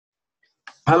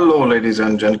Hello, ladies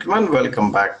and gentlemen.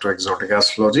 Welcome back to Exotic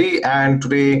Astrology. And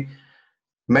today,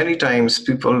 many times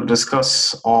people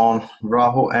discuss on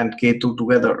Rahu and Ketu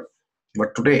together.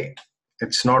 But today,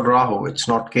 it's not Rahu, it's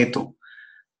not Ketu.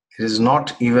 It is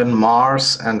not even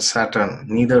Mars and Saturn.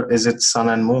 Neither is it Sun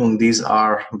and Moon. These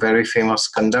are very famous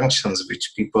conjunctions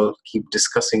which people keep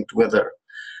discussing together.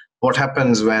 What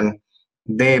happens when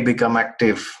they become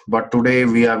active? But today,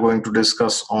 we are going to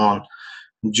discuss on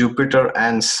Jupiter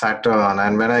and Saturn.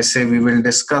 And when I say we will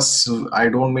discuss, I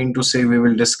don't mean to say we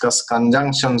will discuss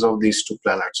conjunctions of these two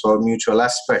planets or mutual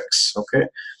aspects. Okay.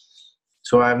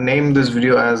 So I've named this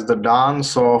video as the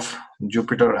dance of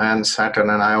Jupiter and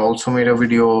Saturn. And I also made a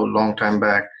video long time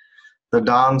back, the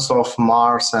dance of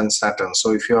Mars and Saturn.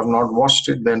 So if you have not watched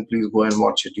it, then please go and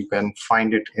watch it. You can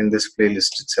find it in this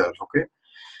playlist itself. Okay.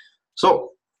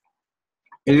 So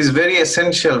it is very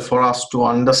essential for us to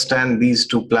understand these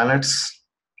two planets,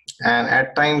 and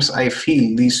at times I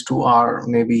feel these two are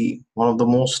maybe one of the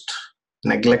most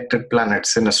neglected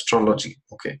planets in astrology.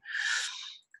 Okay,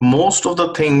 most of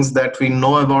the things that we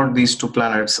know about these two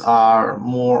planets are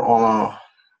more on a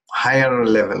higher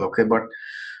level. Okay, but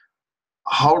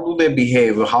how do they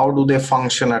behave, how do they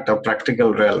function at a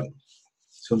practical realm?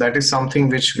 So that is something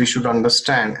which we should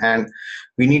understand, and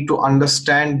we need to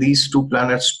understand these two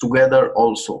planets together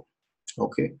also.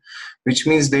 Okay, which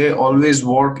means they always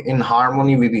work in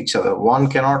harmony with each other. One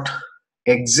cannot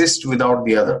exist without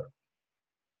the other.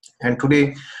 And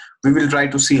today we will try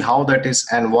to see how that is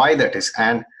and why that is.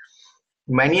 And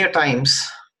many a times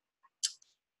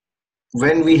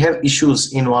when we have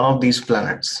issues in one of these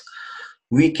planets,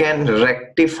 we can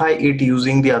rectify it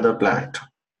using the other planet.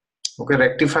 Okay,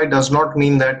 rectify does not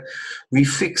mean that we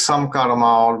fix some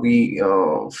karma or we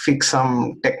fix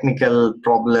some technical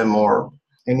problem or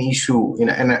an issue in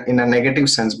a negative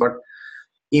sense, but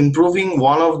improving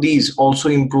one of these also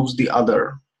improves the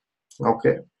other.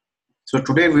 Okay, so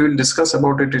today we will discuss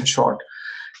about it in short.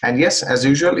 And yes, as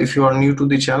usual, if you are new to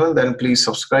the channel, then please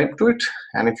subscribe to it.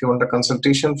 And if you want a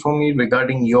consultation from me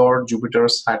regarding your Jupiter,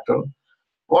 Saturn,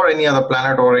 or any other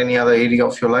planet or any other area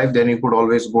of your life, then you could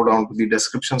always go down to the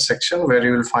description section where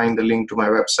you will find the link to my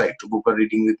website to book a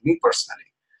reading with me personally.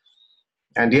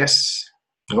 And yes,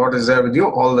 God is there with you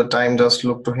all the time. Just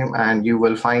look to him and you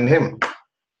will find him.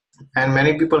 And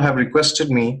many people have requested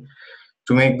me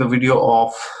to make the video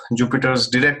of Jupiter's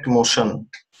direct motion,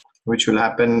 which will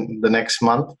happen the next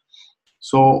month.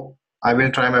 So I will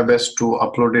try my best to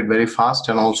upload it very fast.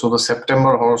 And also the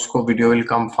September horoscope video will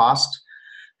come fast.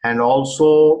 And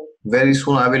also very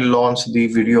soon I will launch the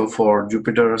video for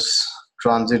Jupiter's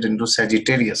transit into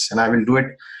Sagittarius, and I will do it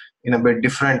in a bit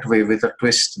different way with a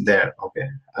twist there. Okay,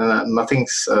 nothing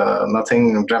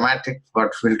dramatic,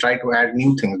 but we'll try to add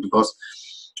new things, because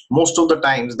most of the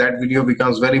times that video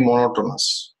becomes very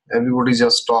monotonous. Everybody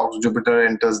just talks, Jupiter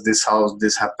enters this house,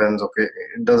 this happens. Okay,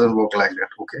 it doesn't work like that.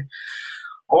 Okay,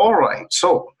 all right.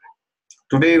 So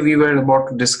today we were about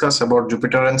to discuss about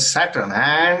Jupiter and Saturn.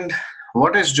 And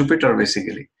what is Jupiter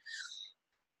basically?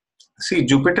 See,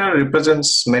 Jupiter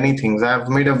represents many things. I have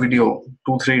made a video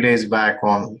 2-3 days back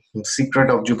on the secret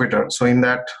of Jupiter. So in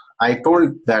that, I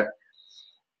told that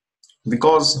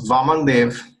because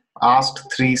Vamandev asked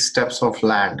 3 steps of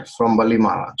land from Bali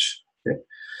Maharaj. Okay?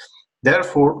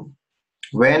 Therefore,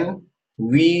 when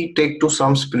we take to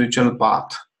some spiritual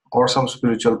path or some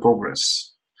spiritual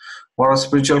progress or a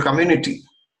spiritual community,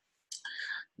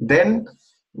 then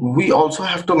we also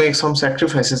have to make some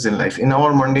sacrifices in life, in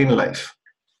our mundane life.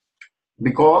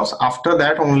 Because after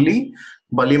that only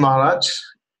Bali Maharaj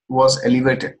was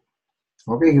elevated.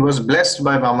 Okay, he was blessed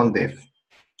by Vamandev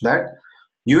that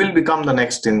you will become the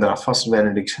next Indra, first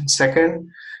benediction. Second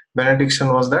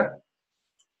benediction was that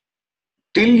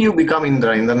till you become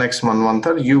Indra in the next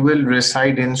Manvantar, you will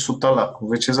reside in Sutala,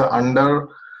 which is an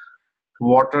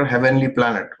underwater heavenly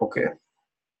planet. Okay.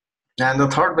 And the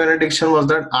third benediction was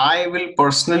that I will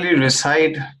personally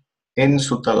reside in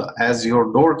Sutala as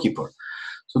your doorkeeper.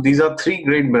 So these are 3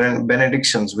 great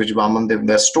benedictions which Vamandev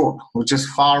bestowed, which is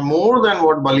far more than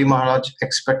what Bali Maharaj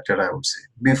expected, I would say,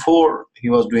 before he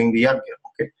was doing the yajna.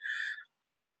 Okay.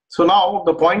 So now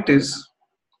the point is,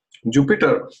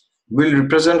 Jupiter will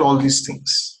represent all these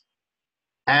things.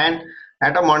 And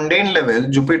at a mundane level,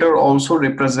 Jupiter also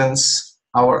represents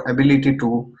our ability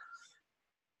to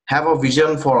have a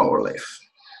vision for our life.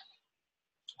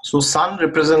 So Sun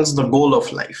represents the goal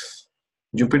of life.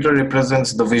 Jupiter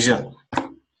represents the vision.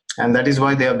 And that is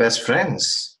why they are best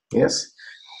friends. Yes.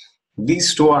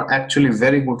 These two are actually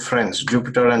very good friends,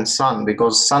 Jupiter and Sun,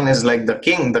 because Sun is like the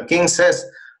king. The king says,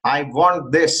 I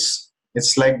want this.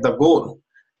 It's like the goal.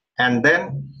 And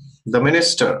then the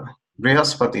minister,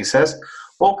 Brihaspati, says,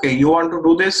 Okay, you want to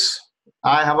do this?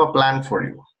 I have a plan for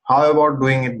you. How about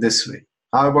doing it this way?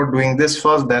 How about doing this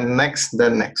first, then next,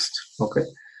 then next? Okay.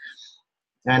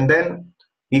 And then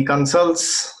he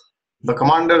consults the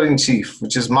commander in chief,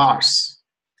 which is Mars.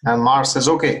 And Mars says,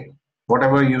 okay,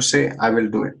 whatever you say, I will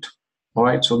do it. All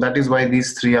right. So that is why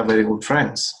these three are very good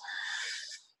friends.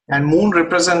 And moon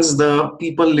represents the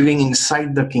people living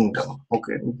inside the kingdom.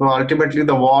 Okay. So ultimately,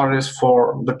 the war is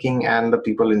for the king and the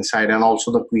people inside, and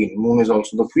also the queen. Moon is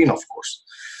also the queen, of course.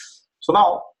 So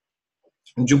now,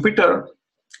 Jupiter,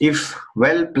 if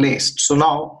well placed. So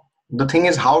now, the thing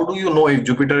is, how do you know if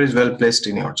Jupiter is well placed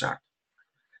in your chart?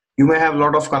 You may have a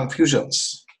lot of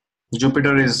confusions.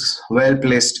 Jupiter is well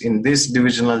placed in this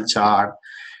divisional chart.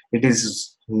 It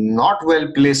is not well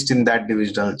placed in that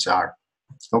divisional chart.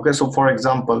 Okay, so for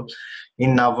example,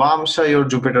 in Navamsha, your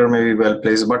Jupiter may be well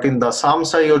placed, but in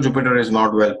Dasamsha, your Jupiter is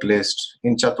not well placed.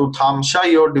 In Chaturthamsha,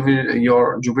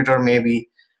 your Jupiter may be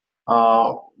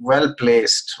well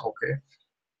placed. Okay,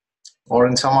 or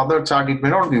in some other chart, it may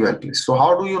not be well placed. So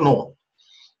how do you know?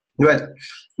 Well,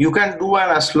 you can do an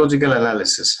astrological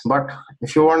analysis, but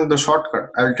if you want the shortcut,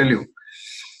 I will tell you.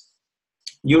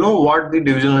 You know what the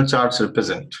divisional charts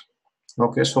represent.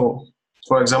 Okay, so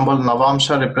for example,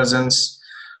 Navamsha represents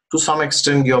to some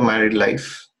extent your married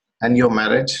life and your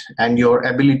marriage and your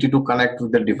ability to connect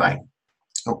with the divine.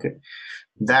 Okay,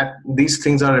 that these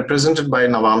things are represented by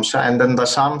Navamsha, and then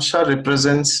Dashamsha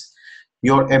represents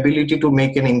your ability to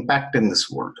make an impact in this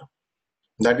world.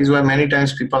 That is why many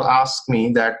times people ask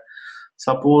me that,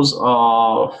 suppose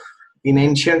in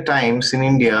ancient times in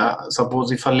India,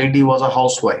 suppose if a lady was a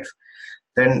housewife,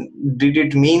 then did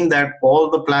it mean that all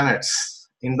the planets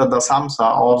in the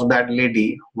Dasamsa of that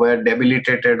lady were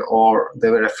debilitated, or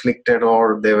they were afflicted,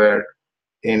 or they were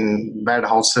in bad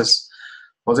houses?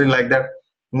 Was it like that?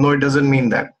 No, it doesn't mean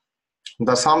that.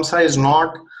 Dasamsa is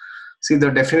not, see, the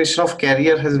definition of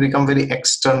career has become very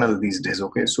external these days.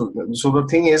 Okay, so the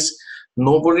thing is,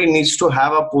 nobody needs to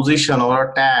have a position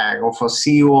or a tag of a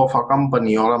CEO of a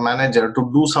company or a manager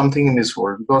to do something in this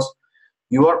world, because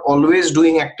you are always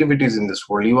doing activities in this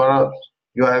world. You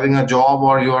are having a job,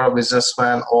 or you are a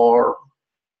businessman, or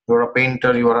you're a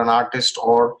painter, you are an artist,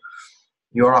 or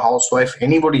you are a housewife.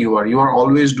 Anybody you are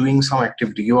always doing some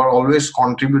activity. You are always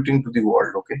contributing to the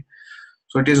world. Okay,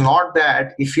 so it is not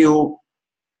that if you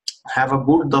have a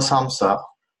good dasamsa,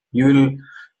 you will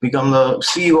become the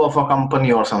CEO of a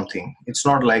company or something. It's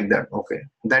not like that. Okay,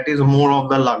 that is more of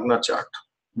the Lagna chart.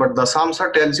 But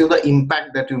dasamsa tells you the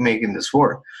impact that you make in this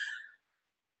world.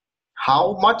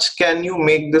 How much can you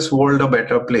make this world a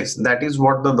better place? That is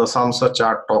what the Dasamsa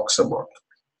chart talks about.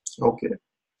 Okay,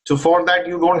 so for that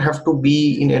you don't have to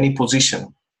be in any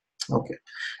position. Okay,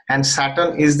 and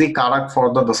Saturn is the karak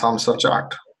for the Dasamsa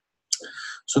chart.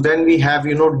 So then we have,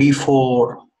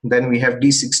 D4, then we have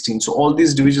D16. So all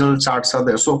these divisional charts are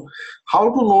there. So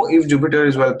how to know if Jupiter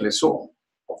is well placed,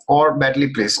 or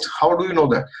badly placed? How do you know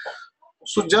that?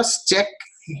 So just check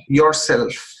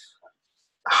yourself.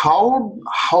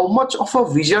 How much of a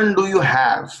vision do you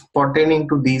have pertaining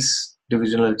to these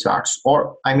divisional charts,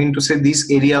 or I mean to say these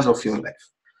areas of your life?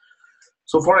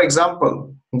 So for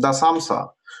example, Dasamsa,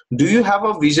 do you have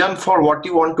a vision for what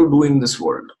you want to do in this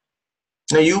world?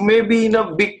 Now, you may be in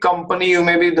a big company, you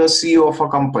may be the CEO of a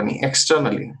company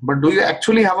externally, but do you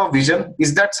actually have a vision?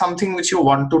 Is that something which you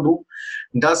want to do?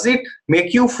 Does it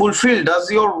make you fulfilled? Does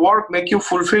your work make you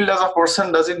fulfilled as a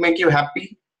person? Does it make you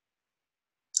happy?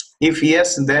 If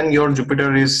yes, then your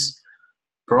Jupiter is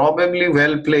probably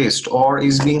well placed, or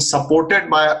is being supported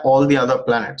by all the other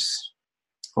planets.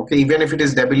 Okay, even if it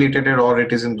is debilitated or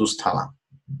it is in Dusthana.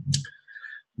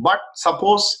 But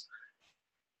suppose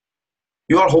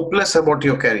you are hopeless about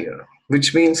your career,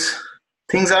 which means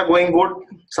things are going good,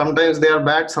 sometimes they are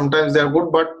bad, sometimes they are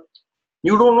good, but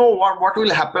you don't know what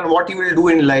will happen, what you will do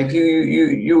in life.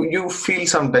 You feel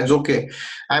sometimes, okay,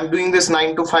 I'm doing this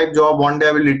 9 to 5 job, one day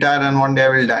I will retire and one day I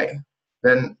will die,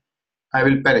 then I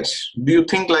will perish. Do you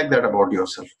think like that about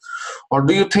yourself? Or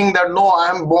do you think that, no, I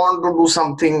am born to do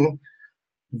something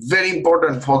very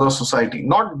important for the society,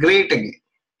 not great again?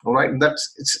 All right,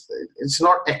 it's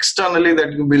not externally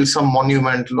that you build some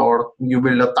monument, or you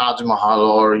build a Taj Mahal,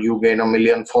 or you gain 1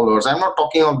 million followers. I'm not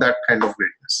talking of that kind of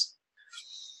greatness.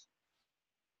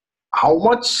 How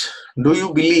much do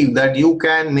you believe that you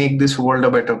can make this world a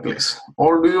better place?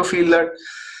 Or do you feel that,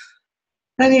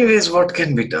 anyways, what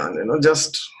can be done?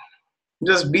 Just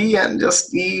be and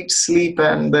just eat, sleep,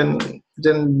 and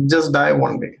then just die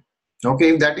one day.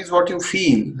 Okay, if that is what you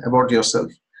feel about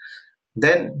yourself,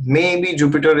 then maybe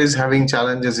Jupiter is having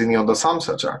challenges in your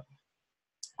Dasamsa chart.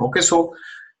 Okay, so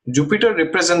Jupiter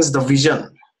represents the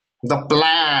vision, the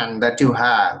plan that you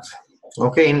have.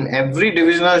 Okay, in every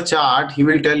divisional chart, he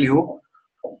will tell you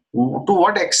to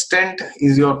what extent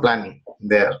is your planning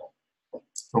there.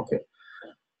 Okay,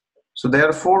 so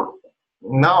therefore,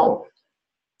 now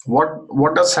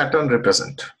what does Saturn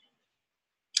represent?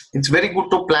 It's very good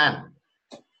to plan.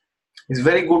 It's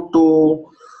very good to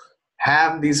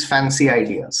have these fancy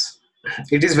ideas.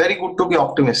 It is very good to be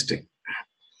optimistic.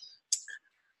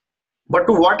 But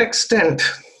to what extent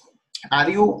are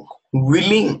you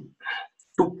willing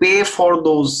to pay for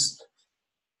those?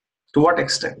 To what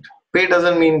extent? Pay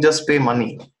doesn't mean just pay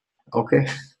money. Okay.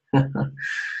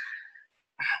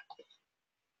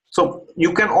 So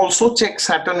you can also check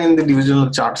Saturn in the divisional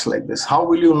charts like this. How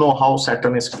will you know how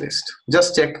Saturn is placed?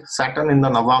 Just check Saturn in the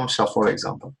Navamsha, for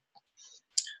example.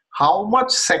 How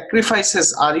much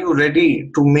sacrifices are you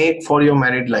ready to make for your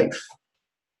married life?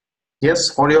 Yes,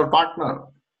 for your partner,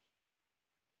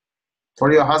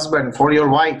 for your husband, for your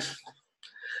wife.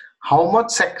 How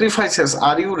much sacrifices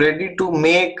are you ready to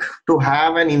make to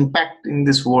have an impact in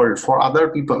this world for other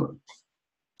people?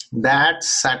 That's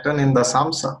Saturn in the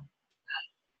Samsa.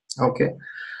 Okay.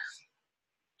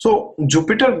 So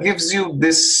Jupiter gives you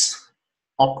this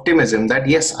optimism that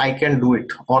yes, I can do it,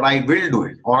 or I will do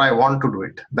it, or I want to do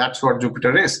it. That's what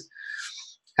Jupiter is.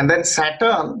 And then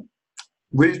Saturn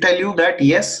will tell you that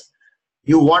yes,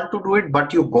 you want to do it,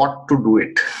 but you got to do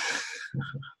it.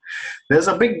 There's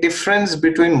a big difference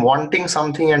between wanting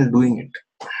something and doing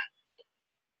it.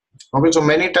 Okay, so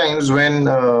many times when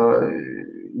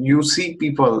you see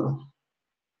people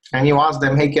and you ask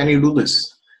them, hey, can you do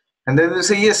this? And they will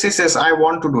say, yes, yes, yes, I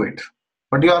want to do it.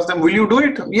 But you ask them, will you do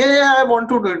it? Yeah, I want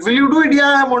to do it. Will you do it?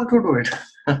 Yeah, I want to do it.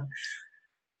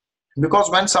 Because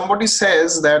when somebody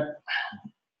says that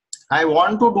I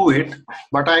want to do it,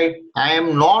 but I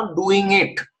am not doing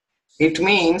it, it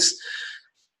means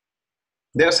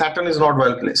their Saturn is not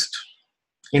well placed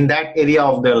in that area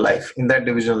of their life, in that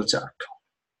divisional chart.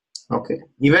 Okay.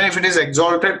 Even if it is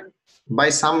exalted, by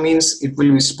some means it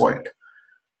will be spoiled.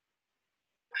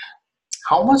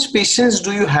 How much patience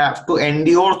do you have to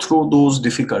endure through those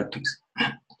difficulties?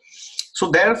 So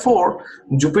therefore,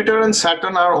 Jupiter and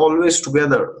Saturn are always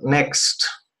together next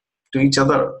to each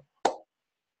other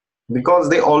because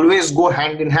they always go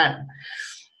hand in hand.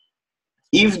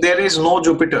 If there is no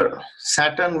Jupiter,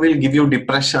 Saturn will give you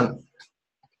depression.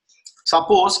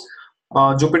 Suppose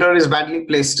Jupiter is badly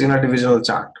placed in a divisional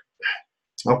chart.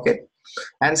 Okay.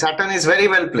 And Saturn is very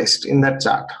well placed in that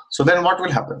chart. So then what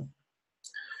will happen?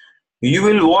 You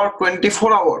will work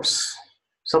 24 hours.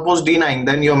 Suppose D9,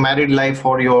 then your married life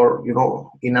or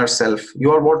your inner self.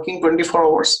 You are working 24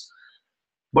 hours,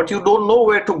 but you don't know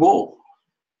where to go.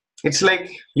 It's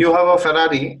like you have a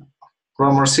Ferrari or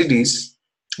a Mercedes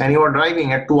and you are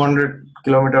driving at 200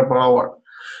 km per hour,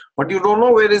 but you don't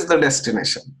know where is the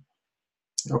destination.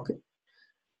 Okay.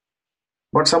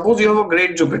 But suppose you have a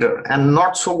great Jupiter and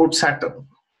not so good Saturn.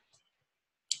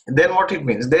 Then what it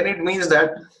means? Then it means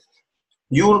that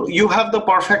you have the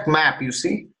perfect map, you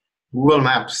see, Google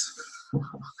Maps.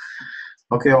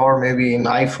 Okay, or maybe in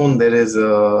iPhone there is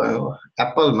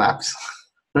Apple Maps.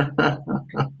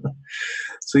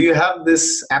 So you have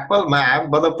this Apple map,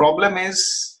 but the problem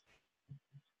is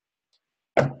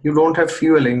you don't have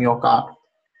fuel in your car.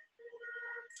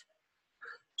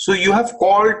 So you have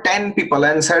called 10 people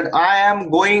and said, I am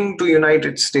going to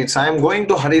United States, I am going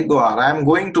to Haridwar, I am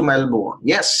going to Melbourne.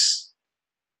 Yes,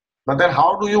 but then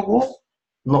how do you go?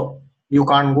 No, you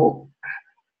can't go.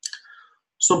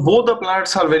 So both the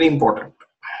planets are very important,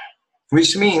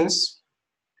 which means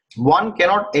one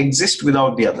cannot exist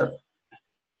without the other.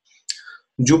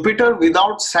 Jupiter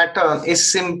without Saturn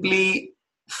is simply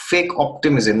fake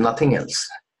optimism, nothing else.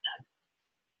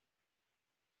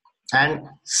 And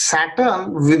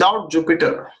Saturn without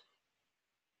Jupiter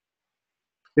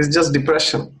is just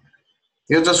depression.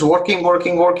 You're just working, and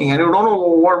you don't know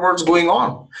what's going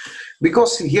on.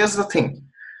 Because here's the thing,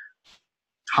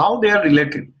 how they are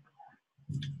related.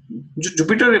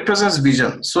 Jupiter represents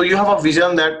vision. So you have a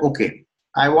vision that, okay,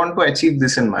 I want to achieve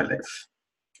this in my life.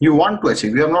 You want to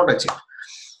achieve, you have not achieved.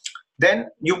 Then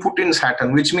you put in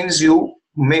Saturn, which means you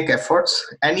make efforts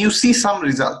and you see some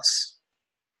results.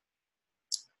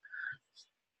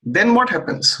 Then what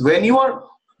happens? When you are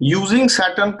using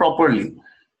Saturn properly,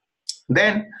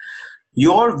 then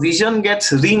your vision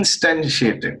gets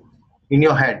reinstantiated in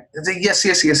your head. You say,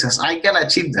 yes, I can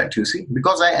achieve that, you see,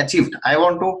 because I achieved. I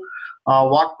want to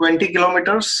walk 20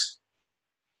 kilometers.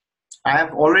 I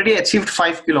have already achieved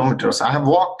 5 kilometers. I have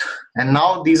walked, and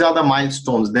now these are the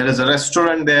milestones. There is a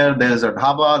restaurant there is a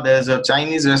dhaba, there is a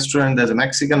Chinese restaurant, there's a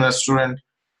Mexican restaurant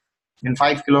in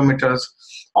 5 kilometers,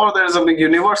 or there is a big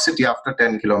university after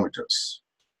 10 kilometers.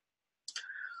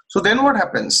 So then what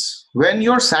happens? When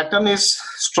your Saturn is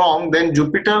strong, then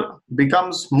Jupiter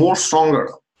becomes more stronger,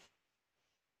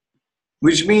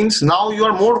 which means now you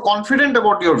are more confident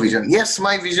about your vision. Yes,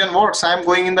 my vision works. I am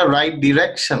going in the right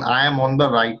direction. I am on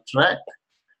the right track.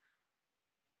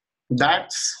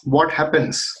 That's what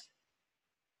happens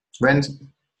when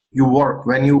you work,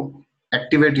 when you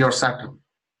activate your Saturn.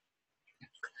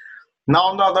 Now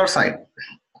on the other side,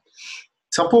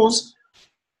 suppose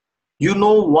you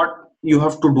know what you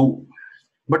have to do,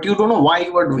 but you don't know why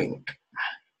you are doing it.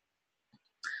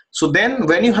 So then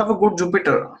when you have a good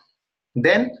Jupiter,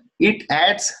 then it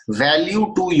adds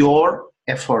value to your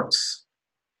efforts.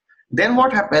 Then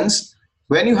what happens?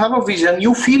 When you have a vision,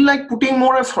 you feel like putting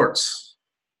more efforts.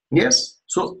 Yes.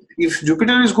 So if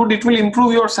Jupiter is good, it will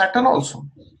improve your Saturn also.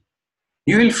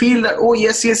 You will feel that, oh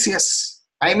yes, yes, yes,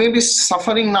 I may be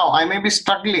suffering now, I may be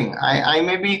struggling, I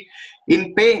may be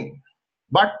in pain,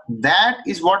 but that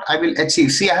is what I will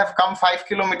achieve. See, I have come 5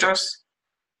 kilometers.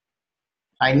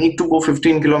 I need to go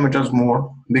 15 kilometers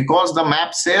more, because the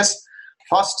map says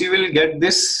first you will get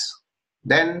this,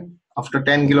 then after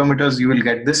 10 kilometers you will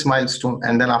get this milestone,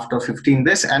 and then after 15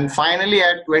 this, and finally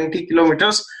at 20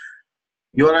 kilometers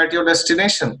you are at your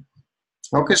destination.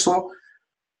 Okay, so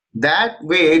that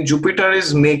way Jupiter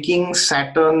is making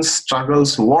Saturn's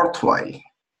struggles worthwhile.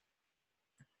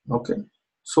 Okay,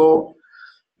 so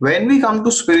when we come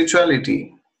to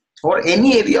spirituality or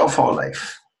any area of our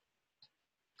life,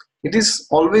 it is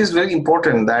always very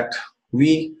important that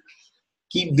we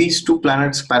keep these two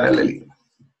planets parallelly,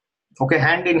 okay,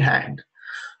 hand in hand.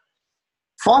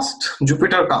 First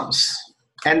Jupiter comes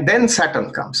and then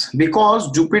Saturn comes,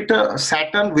 because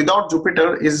Saturn without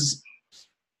Jupiter is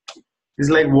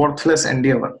like worthless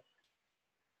endeavor.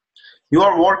 You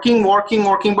are working, but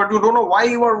you don't know why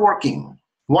you are working.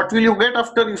 What will you get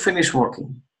after you finish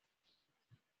working?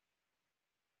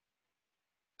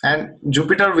 And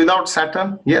Jupiter without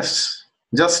Saturn, yes,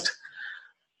 just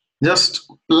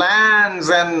plans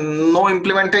and no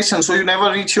implementation, so you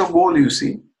never reach your goal, you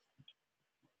see.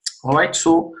 All right,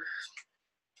 so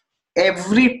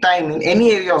every time in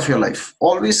any area of your life,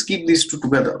 always keep these two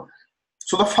together.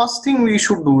 So the first thing we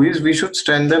should do is we should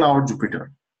strengthen our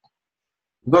Jupiter,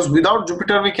 because without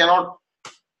Jupiter we cannot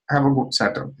have a good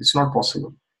Saturn. It's not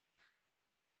possible.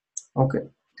 Okay,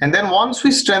 and then once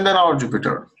we strengthen our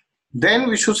Jupiter, then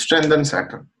we should strengthen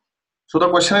Saturn. So the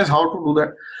question is how to do that.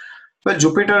 Well,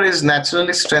 Jupiter is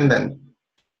naturally strengthened.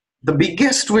 The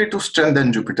biggest way to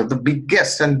strengthen Jupiter, the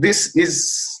biggest, and this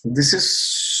is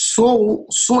so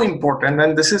important,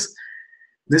 and this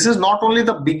is not only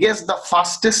the biggest, the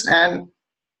fastest, and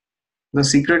the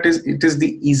secret is it is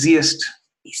the easiest.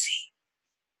 Easy,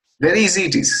 very easy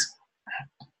it is.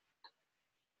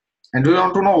 And we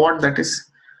want to know what that is.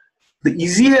 The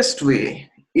easiest way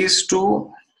is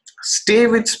to stay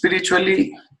with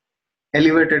spiritually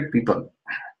elevated people,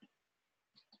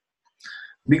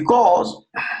 because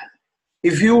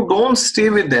if you don't stay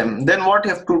with them, then what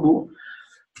you have to do,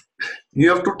 you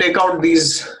have to take out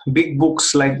these big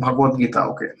books like Bhagavad Gita.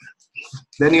 Okay,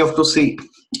 then you have to see,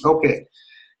 okay,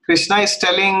 Krishna is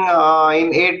telling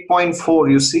in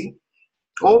 8.4, you see,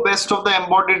 oh best of the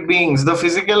embodied beings, the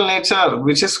physical nature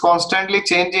which is constantly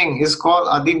changing is called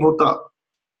Adibhuta.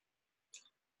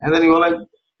 And then you are like,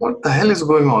 what the hell is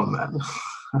going on, man?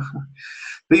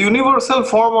 The universal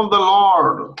form of the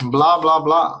Lord, blah blah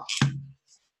blah.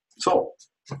 So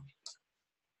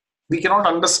we cannot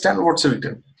understand what's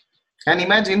written. And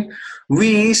imagine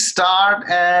we start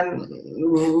and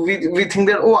we think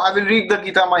that, oh, I will read the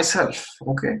Gita myself.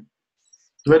 Okay,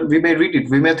 well, we may read it,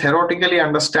 we may theoretically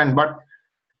understand, but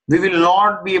we will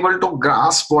not be able to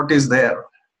grasp what is there.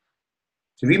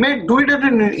 We may do it at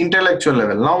an intellectual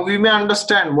level. Now we may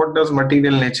understand what does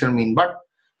material nature mean, but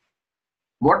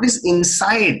what is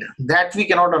inside, that we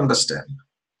cannot understand.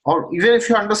 Or even if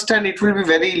you understand, it will be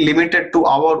very limited to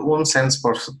our own sense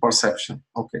perception.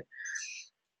 Okay.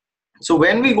 So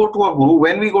when we go to a guru,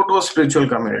 when we go to a spiritual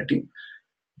community,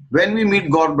 when we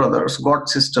meet God brothers, God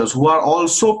sisters who are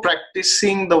also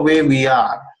practicing the way we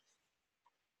are,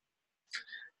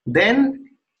 then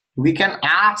we can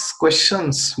ask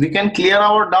questions, we can clear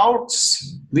our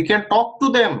doubts, we can talk to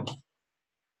them.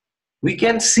 We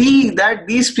can see that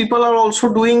these people are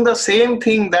also doing the same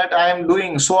thing that I am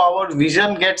doing. So our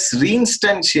vision gets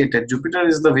reinstantiated. Jupiter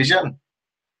is the vision.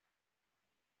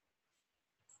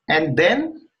 And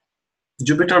then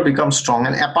Jupiter becomes strong.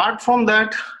 And apart from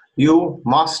that, you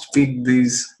must pick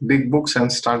these big books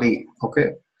and study.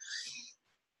 Okay.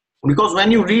 Because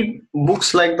when you read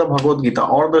books like the Bhagavad Gita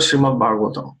or the Srimad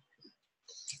Bhagavatam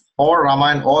or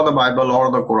Ramayana or the Bible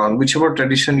or the Quran, whichever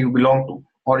tradition you belong to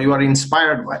or you are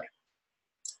inspired by,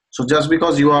 So just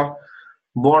because you are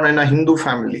born in a Hindu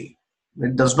family,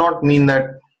 it does not mean that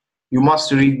you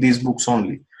must read these books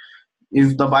only.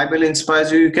 If the Bible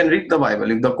inspires you, you can read the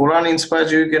Bible. If the Quran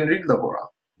inspires you, you can read the Quran.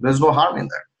 There's no harm in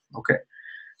that. Okay.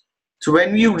 So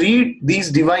when you read these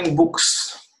divine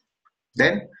books,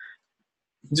 then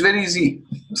it's very easy.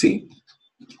 See,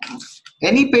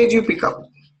 any page you pick up,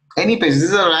 any page. This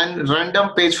is a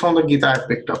random page from the Gita I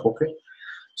picked up. Okay.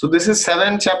 So this is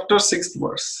 7th chapter, 6th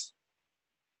verse.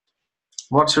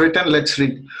 What's written? Let's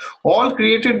read. All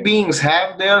created beings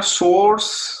have their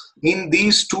source in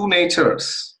these two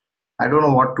natures. I don't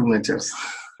know what two natures.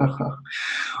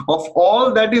 Of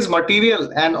all that is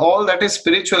material and all that is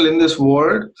spiritual in this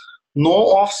world,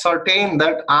 know of certain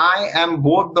that I am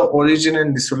both the origin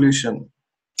and dissolution.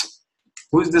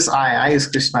 Who is this I? I is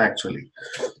Krishna actually.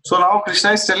 So now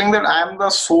Krishna is telling that I am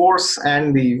the source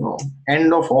and the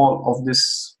end of all of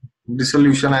this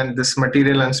dissolution and this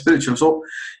material and spiritual. So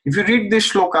if you read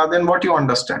this shloka, then what you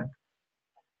understand?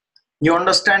 You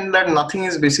understand that nothing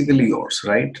is basically yours,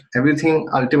 right? Everything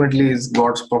ultimately is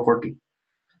God's property.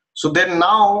 So then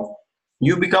now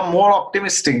you become more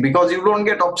optimistic because you don't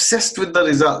get obsessed with the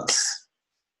results.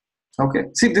 Okay.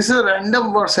 See, this is a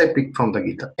random verse I picked from the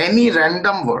Gita. Any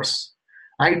random verse.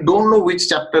 I don't know which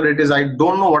chapter it is. I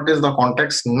don't know what is the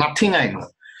context. Nothing I know.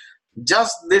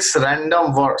 Just this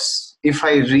random verse, if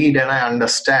I read and I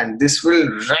understand, this will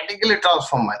radically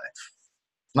transform my life.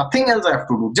 Nothing else I have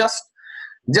to do.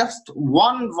 Just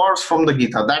one verse from the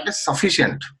Gita. That is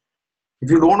sufficient. If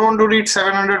you don't want to read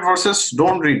 700 verses,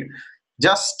 don't read.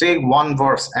 Just take one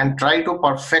verse and try to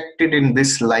perfect it in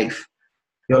this life.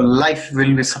 Your life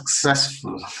will be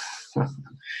successful.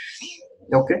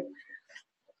 Okay.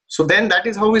 So then that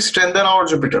is how we strengthen our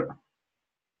Jupiter.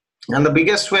 And the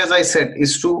biggest way, as I said,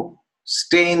 is to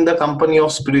stay in the company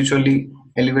of spiritually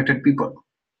elevated people.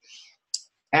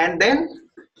 And then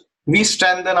we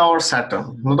strengthen our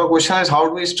Saturn. Now the question is, how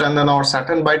do we strengthen our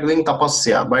Saturn? By doing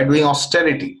tapasya, by doing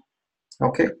austerity.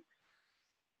 Okay.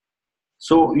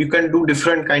 So you can do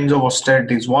different kinds of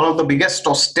austerities. One of the biggest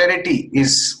austerity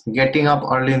is getting up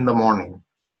early in the morning.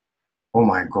 Oh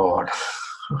my God.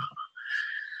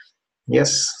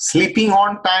 Yes, sleeping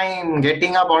on time,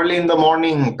 getting up early in the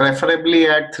morning, preferably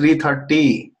at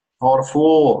 3:30 or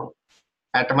 4,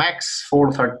 at max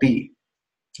 4:30.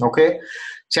 Okay,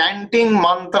 chanting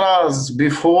mantras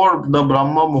before the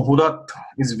Brahma Muhurat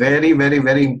is very, very,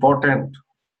 very important.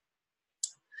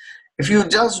 If you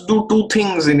just do two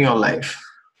things in your life,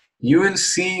 you will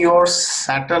see your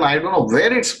Saturn, I don't know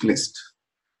where it's placed,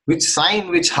 which sign,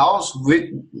 which house,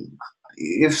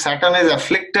 if Saturn is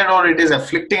afflicted or it is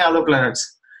afflicting other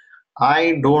planets,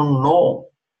 I don't know.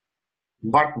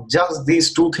 But just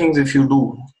these two things, if you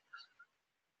do,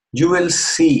 you will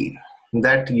see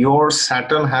that your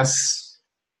Saturn has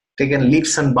taken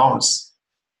leaps and bounds.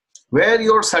 Where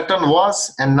your Saturn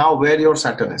was and now where your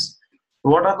Saturn is.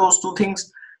 What are those two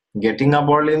things? Getting up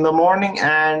early in the morning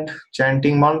and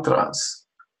chanting mantras.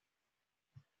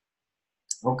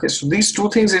 Okay, so these two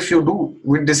things, if you do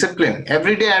with discipline,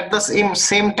 every day at the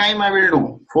same time I will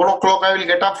do. 4 o'clock I will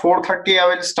get up, 4:30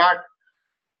 I will start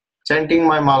chanting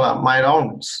my mala, my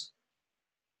rounds.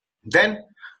 Then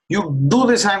you do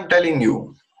this, I'm telling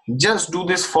you. Just do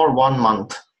this for 1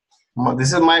 month.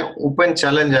 This is my open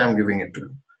challenge I am giving it to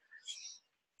you.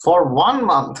 For 1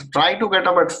 month, try to get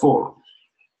up at 4.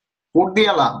 Put the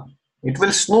alarm. It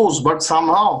will snooze, but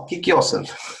somehow kick yourself.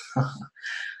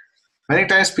 Many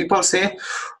times people say,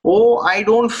 oh, I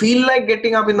don't feel like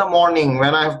getting up in the morning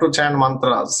when I have to chant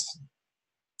mantras.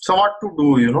 So what to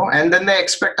do, and then they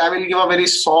expect I will give a very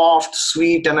soft,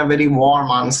 sweet and a very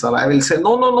warm answer. I will say,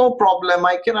 no problem.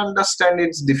 I can understand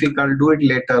it's difficult. Do it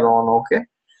later on, okay?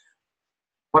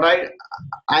 But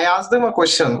I ask them a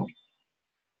question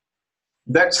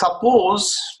that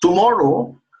suppose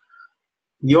tomorrow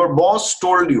your boss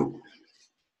told you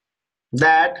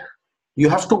that you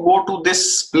have to go to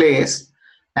this place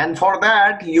and for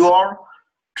that your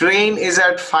train is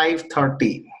at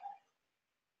 5:30.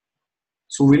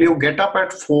 So will you get up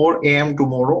at 4 a.m.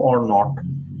 tomorrow or not?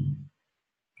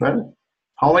 Well,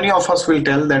 how many of us will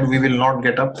tell that we will not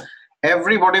get up?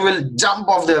 Everybody will jump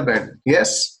off their bed.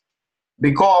 Yes,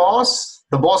 because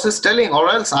the boss is telling, or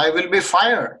else I will be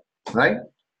fired, right?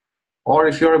 Or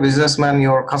if you're a businessman,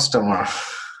 you're a customer.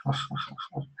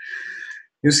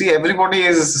 You see, everybody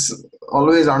is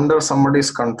always under somebody's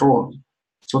control.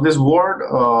 So this word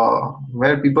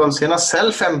where people say,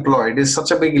 self-employed is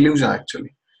such a big illusion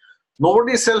actually.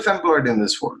 Nobody is self-employed in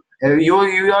this world. You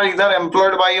are either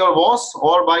employed by your boss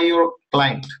or by your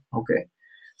client. Okay.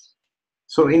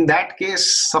 So in that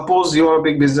case, suppose you are a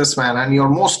big businessman and your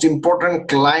most important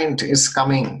client is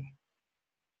coming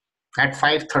at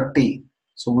 5:30.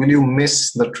 So will you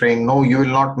miss the train? No, you will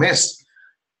not miss.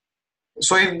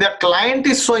 So if the client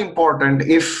is so important,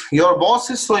 if your boss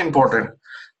is so important,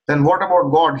 then what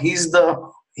about God? He's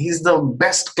the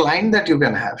best client that you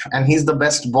can have, and he's the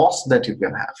best boss that you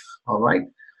can have. All right.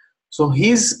 So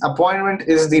his appointment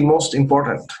is the most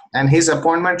important, and his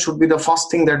appointment should be the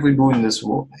first thing that we do in this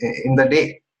world, in the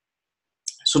day.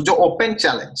 So the open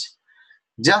challenge,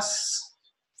 just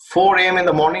 4 a.m. in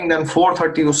the morning, then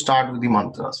 4:30 you start with the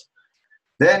mantras.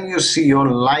 Then you see your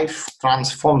life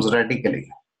transforms radically.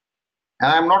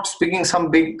 And I'm not speaking some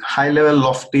big high-level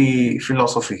lofty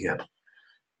philosophy here.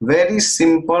 Very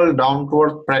simple,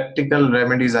 down-to-earth, practical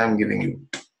remedies I'm giving you.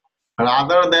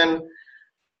 Rather than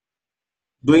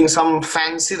doing some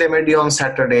fancy remedy on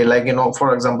Saturday, like,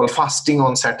 for example, fasting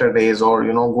on Saturdays, or,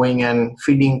 going and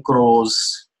feeding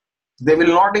crows, they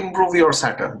will not improve your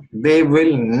Saturn. They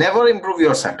will never improve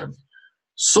your Saturn.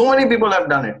 So many people have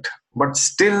done it, but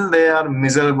still they are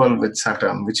miserable with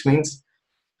Saturn, which means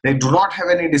they do not have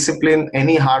any discipline,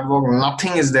 any hard work,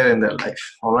 nothing is there in their life.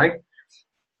 All right.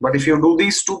 But if you do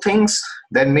these two things,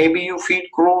 then maybe you feed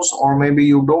crows, or maybe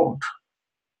you don't.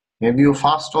 Maybe you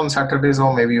fast on Saturdays,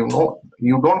 or maybe you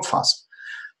don't fast.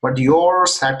 But your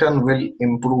Saturn will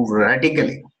improve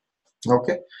radically.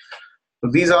 Okay.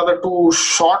 So these are the two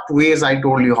short ways I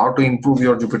told you how to improve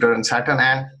your Jupiter and Saturn,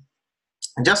 and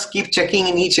just keep checking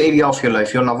in each area of your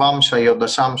life, your Navamsha, your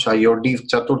Dashamsha, your Deep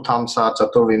Chaturthamsa,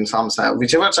 Chaturvimsamsa,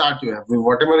 whichever chart you have,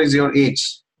 whatever is your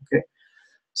age, okay,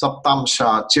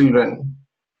 Saptamsha, children.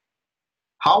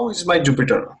 How is my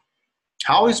Jupiter?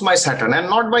 How is my Saturn? And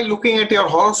not by looking at your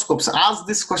horoscopes, ask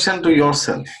this question to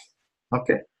yourself,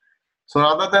 okay. So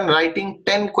rather than writing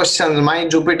 10 questions, my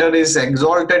Jupiter is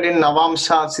exalted in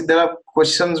Navamsha, see, there are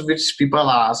questions which people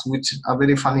ask, which are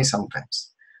very funny sometimes.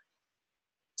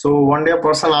 So one day a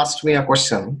person asked me a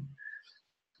question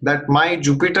that my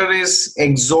Jupiter is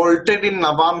exalted in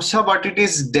Navamsha, but it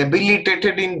is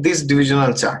debilitated in this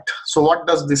divisional chart. So what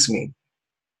does this mean?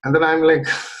 And then I'm like,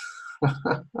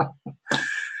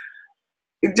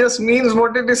 it just means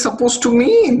what it is supposed to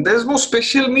mean. There's no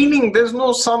special meaning. There's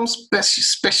no some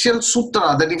special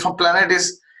sutra that if a planet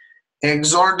is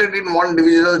exalted in one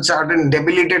divisional chart and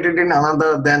debilitated in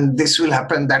another, then this will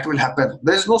happen, that will happen.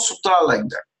 There's no sutra like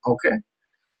that. Okay.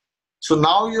 So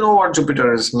now you know what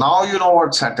Jupiter is. Now you know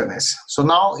what Saturn is. So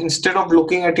now instead of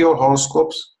looking at your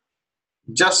horoscopes,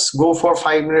 just go for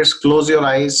 5 minutes, close your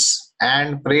eyes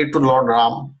and pray to Lord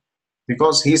Ram,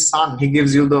 because he's sun, he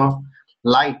gives you the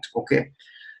light. Okay.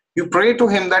 You pray to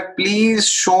him that please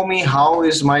show me how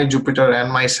is my Jupiter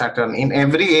and my Saturn in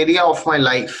every area of my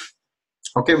life.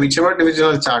 Okay, whichever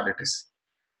divisional chart it is.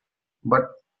 But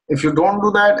if you don't do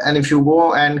that, and if you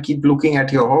go and keep looking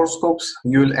at your horoscopes,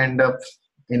 you will end up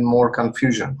in more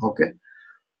confusion. Okay.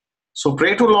 So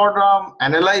pray to Lord Ram,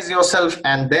 analyze yourself,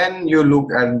 and then you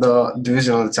look at the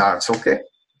divisional charts. Okay.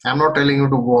 I'm not telling you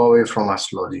to go away from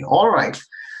astrology. All right.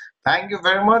 Thank you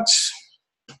very much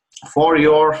for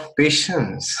your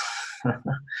patience.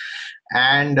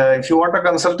 And if you want a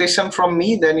consultation from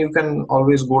me, then you can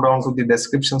always go down to the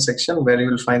description section where you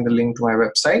will find the link to my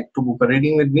website to book a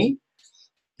reading with me.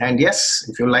 And yes,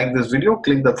 if you like this video,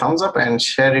 click the thumbs up and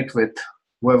share it with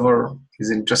whoever is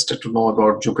interested to know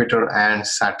about Jupiter and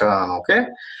Saturn. Okay.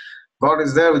 God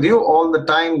is there with you all the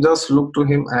time. Just look to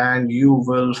him and you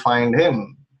will find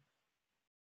him.